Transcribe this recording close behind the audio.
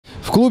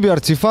В клубе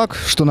 «Artefaq»,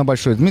 что на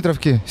Большой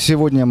Дмитровке,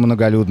 сегодня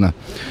многолюдно.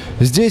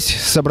 Здесь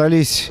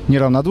собрались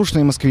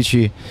неравнодушные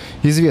москвичи,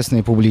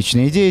 известные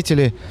публичные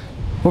деятели.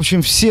 В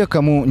общем, все,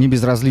 кому не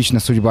безразлична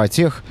судьба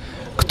тех,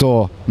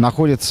 кто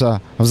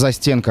находится в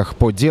застенках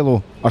по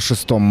делу о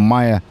 6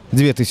 мая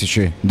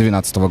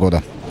 2012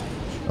 года.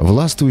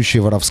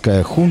 Властвующая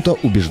воровская хунта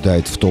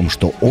убеждает в том,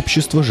 что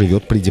общество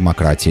живет при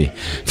демократии,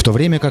 в то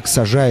время как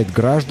сажает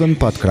граждан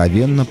по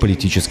откровенно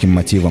политическим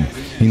мотивам,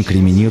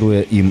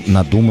 инкриминируя им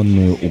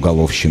надуманную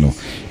уголовщину.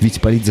 Ведь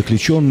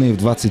политзаключенные в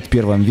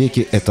 21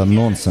 веке – это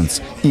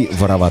нонсенс, и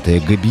вороватое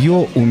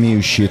гыбье,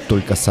 умеющее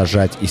только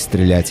сажать и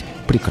стрелять,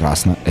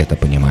 прекрасно это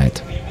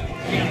понимает.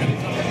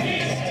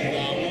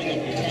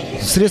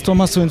 Средства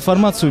массовой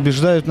информации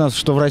убеждают нас,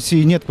 что в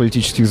России нет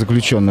политических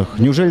заключенных.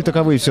 Неужели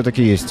таковые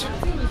все-таки есть?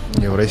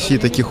 В России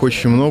таких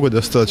очень много,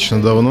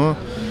 достаточно давно.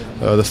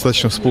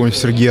 Достаточно вспомнить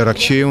Сергея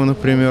Аракчеева,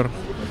 например.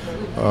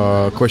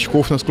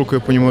 Квачков, насколько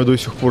я понимаю, до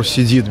сих пор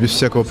сидит без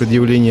всякого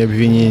предъявления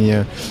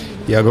обвинения.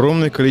 И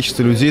огромное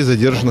количество людей,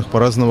 задержанных по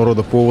разного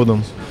рода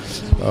поводам.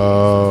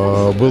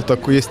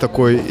 Есть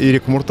такой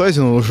Эрик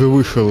Муртазин, он уже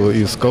вышел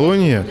из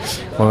колонии.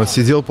 Он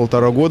сидел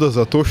 1,5 года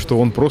за то, что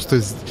он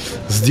просто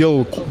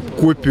сделал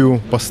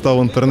копию поста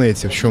в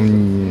интернете.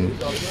 Причем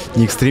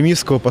не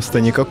экстремистского поста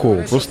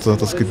никакого. Просто,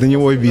 так сказать, на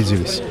него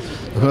обиделись.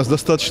 У нас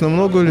достаточно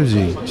много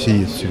людей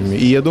сидит в тюрьме.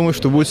 И я думаю,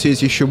 что будет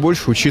сидеть еще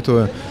больше,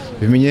 учитывая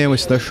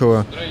вменяемость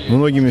нашего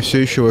многими все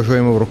еще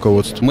уважаемого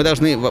руководства. Мы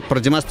должны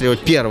продемонстрировать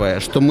первое,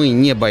 что мы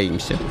не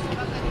боимся.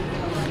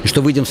 И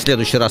что выйдем в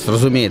следующий раз,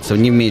 разумеется, в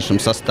не в меньшем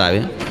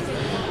составе.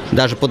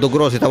 Даже под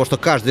угрозой того, что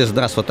каждый из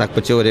нас вот так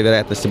по теории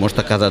вероятности может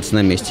оказаться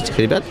на месте этих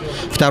ребят.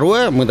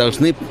 Второе, мы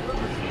должны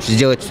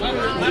сделать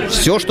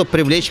все, чтобы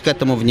привлечь к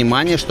этому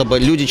внимание, чтобы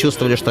люди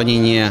чувствовали, что они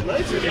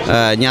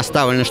не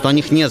оставлены, что о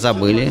них не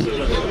забыли,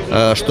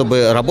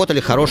 чтобы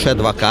работали хорошие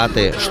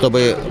адвокаты,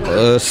 чтобы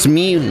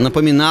СМИ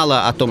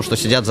напоминало о том, что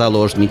сидят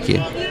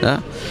заложники,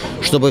 да?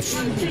 Чтобы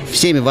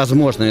всеми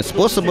возможными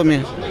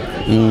способами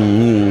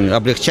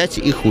облегчать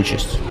их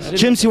участь.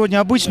 Чем сегодня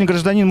обычный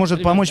гражданин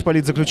может помочь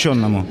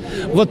политзаключенному?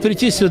 Вот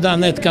прийти сюда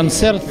на этот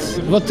концерт,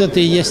 вот это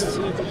и есть.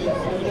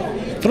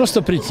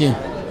 Просто прийти.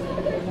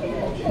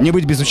 Не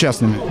быть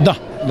безучастным? Да,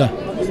 да.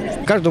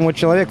 Каждому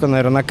человеку,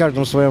 наверное, на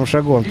каждом своем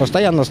шагу он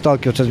постоянно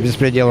сталкивается с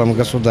беспределом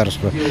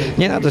государства.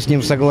 Не надо с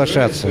ним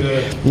соглашаться.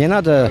 Не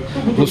надо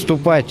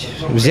уступать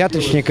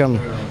взяточникам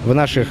в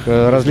наших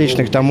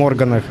различных там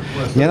органах.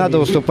 Не надо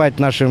уступать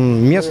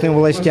нашим местным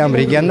властям,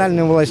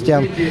 региональным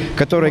властям,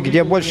 которые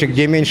где больше,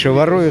 где меньше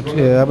воруют.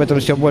 Об этом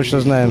все больше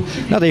знаем.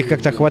 Надо их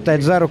как-то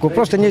хватать за руку.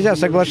 Просто нельзя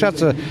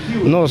соглашаться,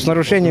 но с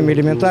нарушением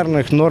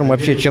элементарных норм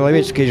вообще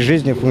человеческой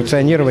жизни,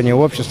 функционирования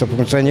общества,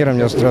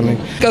 функционирования страны.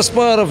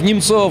 Каспаров,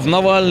 Немцов,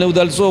 Навальный,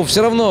 Удальцов,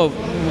 все равно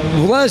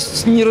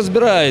власть не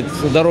разбирает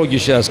дороги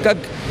сейчас. Как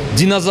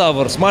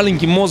динозавр с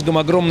маленьким мозгом,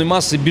 огромной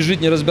массой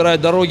бежит, не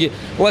разбирает дороги.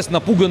 Власть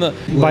напугана.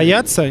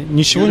 Бояться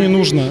ничего не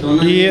нужно.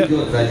 И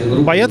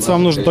бояться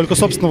вам нужно только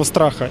собственного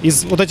страха.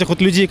 Из вот этих вот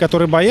людей,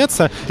 которые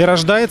боятся, и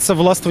рождается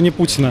властвование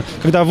Путина.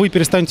 Когда вы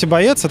перестанете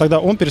бояться, тогда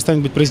он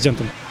перестанет быть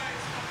президентом.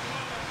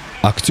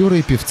 Актеры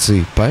и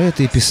певцы,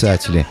 поэты и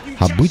писатели,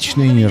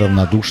 обычные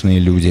неравнодушные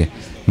люди.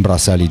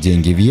 Бросали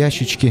деньги в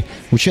ящички,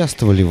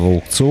 участвовали в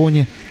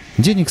аукционе.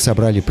 Денег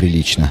собрали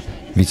прилично.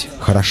 Ведь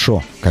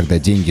хорошо, когда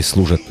деньги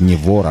служат не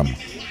ворам,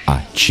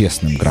 а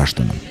честным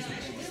гражданам.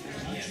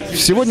 В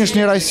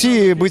сегодняшней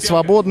России быть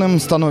свободным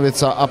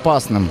становится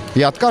опасным.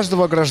 И от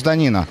каждого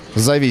гражданина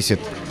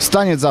зависит,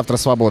 станет завтра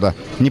свобода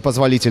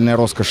непозволительной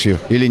роскошью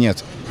или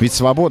нет. Ведь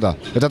свобода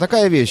 – это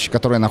такая вещь,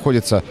 которая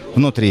находится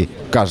внутри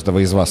каждого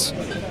из вас.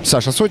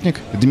 Саша Сотник,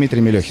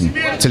 Дмитрий Мелёхин,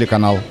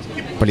 телеканал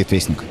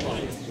 «Политвестник».